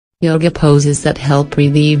Yoga poses that help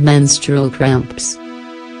relieve menstrual cramps.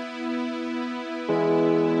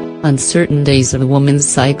 On certain days of a woman's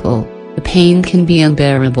cycle, the pain can be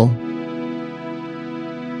unbearable.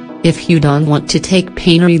 If you don't want to take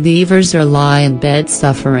pain relievers or lie in bed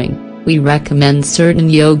suffering, we recommend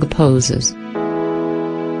certain yoga poses.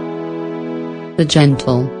 The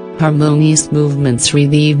gentle, harmonious movements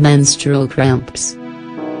relieve menstrual cramps.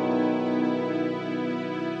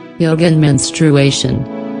 Yoga and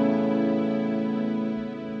menstruation.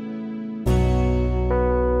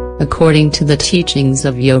 According to the teachings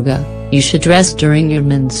of yoga, you should rest during your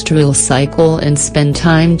menstrual cycle and spend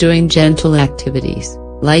time doing gentle activities,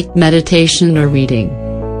 like meditation or reading.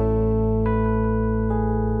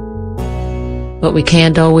 But we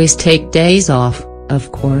can't always take days off,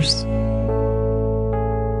 of course.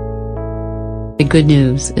 The good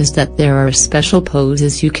news is that there are special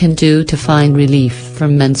poses you can do to find relief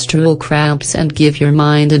from menstrual cramps and give your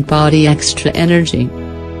mind and body extra energy.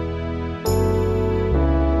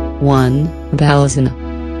 1. Balasana.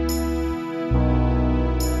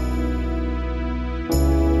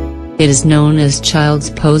 It is known as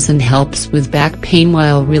child's pose and helps with back pain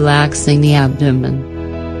while relaxing the abdomen.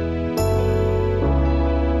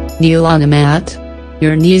 Kneel on a mat,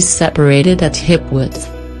 your knees separated at hip width,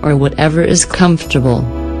 or whatever is comfortable.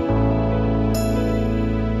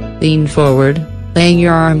 Lean forward, laying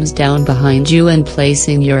your arms down behind you and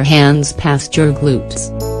placing your hands past your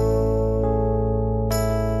glutes.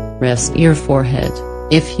 Rest your forehead,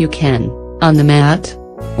 if you can, on the mat,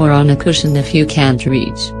 or on a cushion if you can't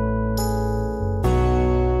reach.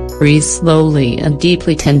 Breathe slowly and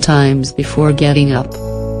deeply 10 times before getting up.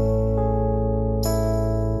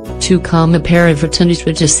 2.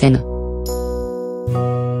 Kamaparivartanusrajasana.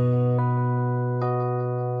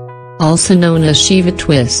 Also known as Shiva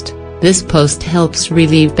twist, this pose helps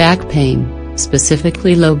relieve back pain,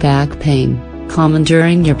 specifically low back pain, common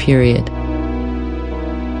during your period.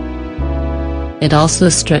 It also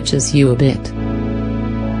stretches you a bit.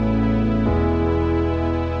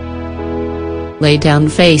 Lay down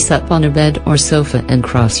face up on a bed or sofa and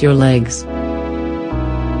cross your legs.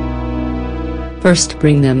 First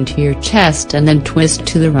bring them to your chest and then twist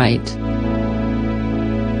to the right.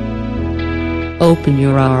 Open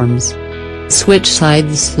your arms. Switch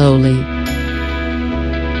sides slowly.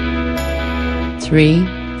 3.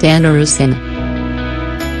 Dhanurasana.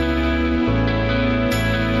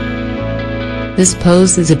 This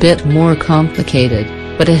pose is a bit more complicated,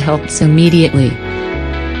 but it helps immediately.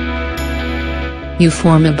 You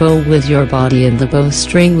form a bow with your body and the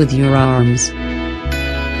bowstring with your arms.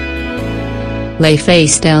 Lay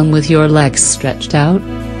face down with your legs stretched out.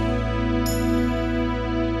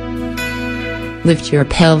 Lift your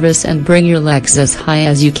pelvis and bring your legs as high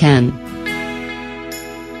as you can.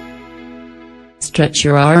 Stretch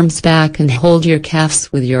your arms back and hold your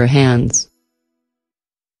calves with your hands.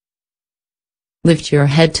 Lift your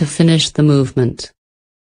head to finish the movement.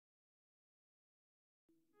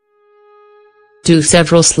 Do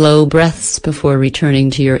several slow breaths before returning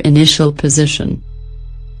to your initial position.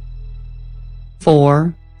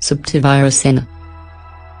 4. Suptavirasana.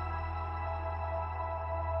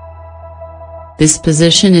 This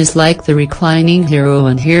position is like the reclining hero,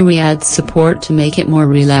 and here we add support to make it more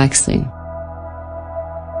relaxing.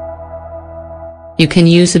 You can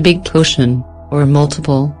use a big cushion, or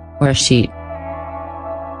multiple, or a sheet.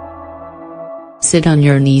 Sit on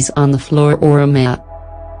your knees on the floor or a mat.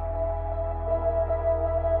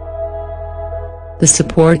 The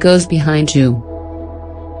support goes behind you.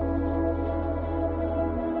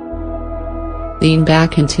 Lean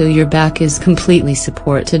back until your back is completely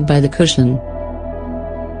supported by the cushion.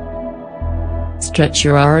 Stretch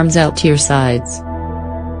your arms out to your sides.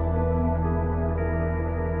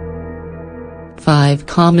 5.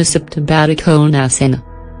 Kamasupta.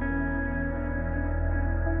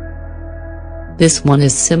 This one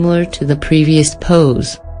is similar to the previous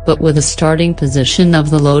pose, but with a starting position of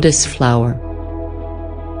the lotus flower.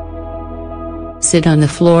 Sit on the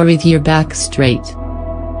floor with your back straight.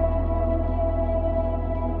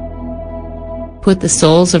 Put the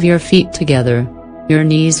soles of your feet together, your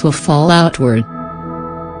knees will fall outward.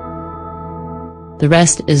 The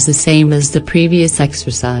rest is the same as the previous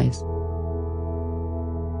exercise.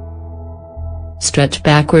 Stretch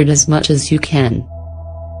backward as much as you can.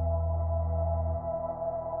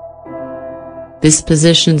 This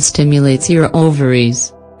position stimulates your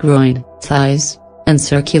ovaries, groin, thighs, and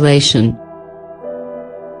circulation.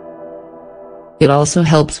 It also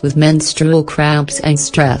helps with menstrual cramps and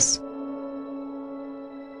stress.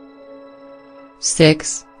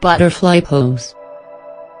 6. Butterfly pose.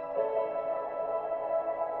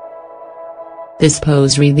 This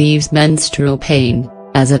pose relieves menstrual pain,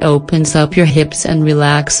 as it opens up your hips and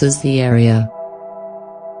relaxes the area.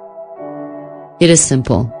 It is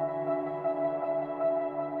simple.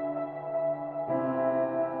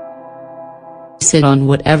 Sit on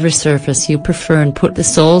whatever surface you prefer and put the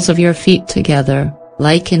soles of your feet together,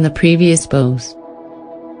 like in the previous pose.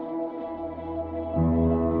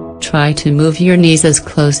 Try to move your knees as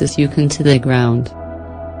close as you can to the ground.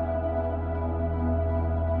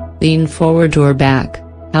 Lean forward or back,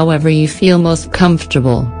 however you feel most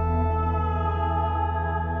comfortable.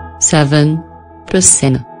 7.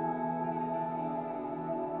 Prasana.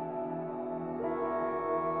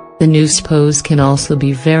 The noose pose can also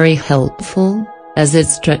be very helpful, as it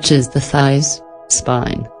stretches the thighs,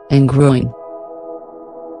 spine, and groin.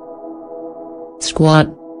 Squat,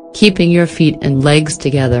 keeping your feet and legs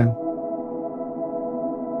together.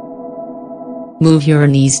 Move your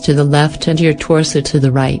knees to the left and your torso to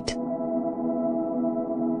the right.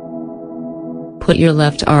 Put your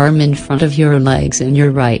left arm in front of your legs and your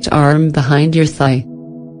right arm behind your thigh.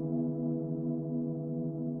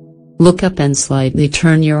 Look up and slightly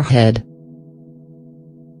turn your head.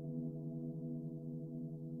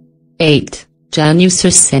 8.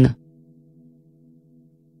 Janusasana.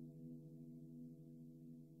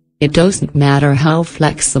 It doesn't matter how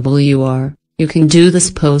flexible you are, you can do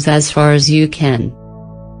this pose as far as you can.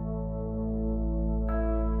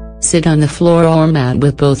 Sit on the floor or mat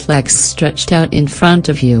with both legs stretched out in front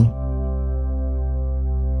of you.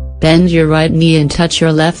 Bend your right knee and touch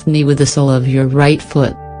your left knee with the sole of your right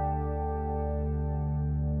foot.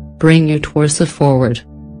 Bring your torso forward.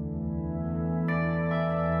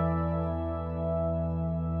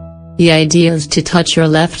 The idea is to touch your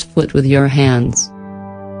left foot with your hands.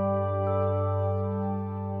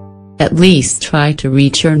 At least try to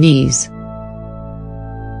reach your knees.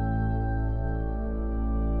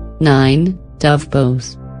 9. Dove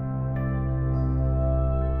pose.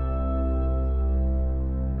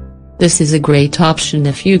 This is a great option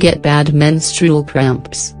if you get bad menstrual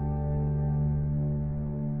cramps.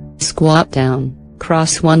 Squat down,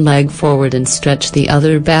 cross one leg forward and stretch the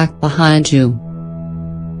other back behind you.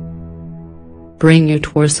 Bring your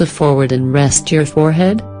torso forward and rest your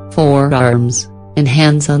forehead, forearms, and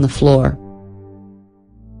hands on the floor.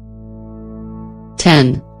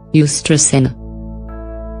 10. Ustrasana.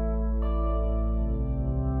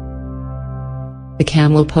 The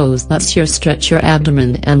camel pose lets you stretch your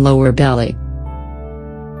abdomen and lower belly.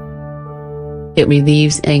 It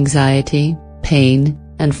relieves anxiety, pain,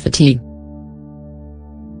 and fatigue.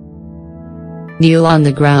 Kneel on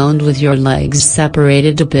the ground with your legs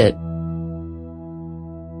separated a bit.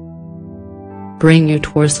 Bring your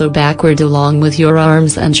torso backward along with your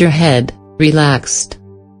arms and your head, relaxed.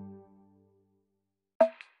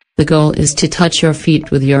 The goal is to touch your feet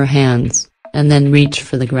with your hands, and then reach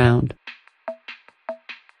for the ground.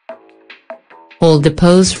 Hold the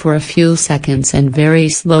pose for a few seconds and very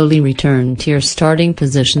slowly return to your starting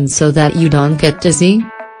position so that you don't get dizzy.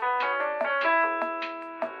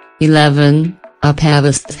 11.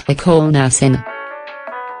 Upavasthakonasana.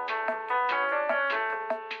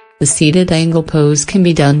 The seated angle pose can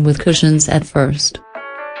be done with cushions at first.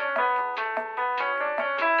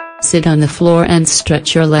 Sit on the floor and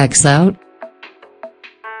stretch your legs out.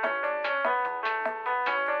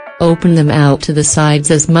 Open them out to the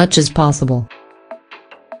sides as much as possible.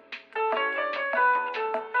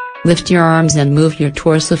 Lift your arms and move your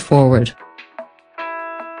torso forward.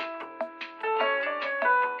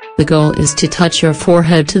 The goal is to touch your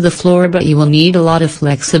forehead to the floor, but you will need a lot of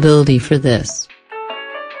flexibility for this.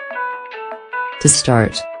 To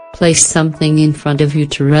start, place something in front of you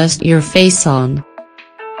to rest your face on.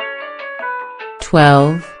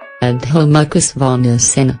 12. Adho Mukha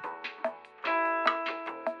Svanasana.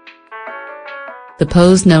 The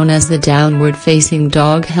pose known as the downward-facing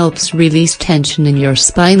dog helps release tension in your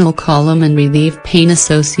spinal column and relieve pain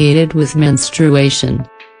associated with menstruation.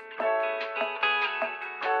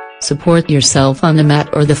 Support yourself on the mat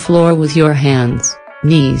or the floor with your hands,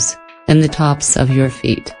 knees, and the tops of your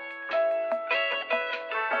feet.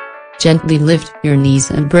 Gently lift your knees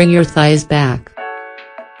and bring your thighs back.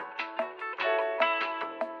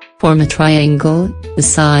 Form a triangle, the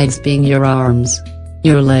sides being your arms,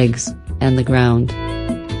 your legs, and the ground.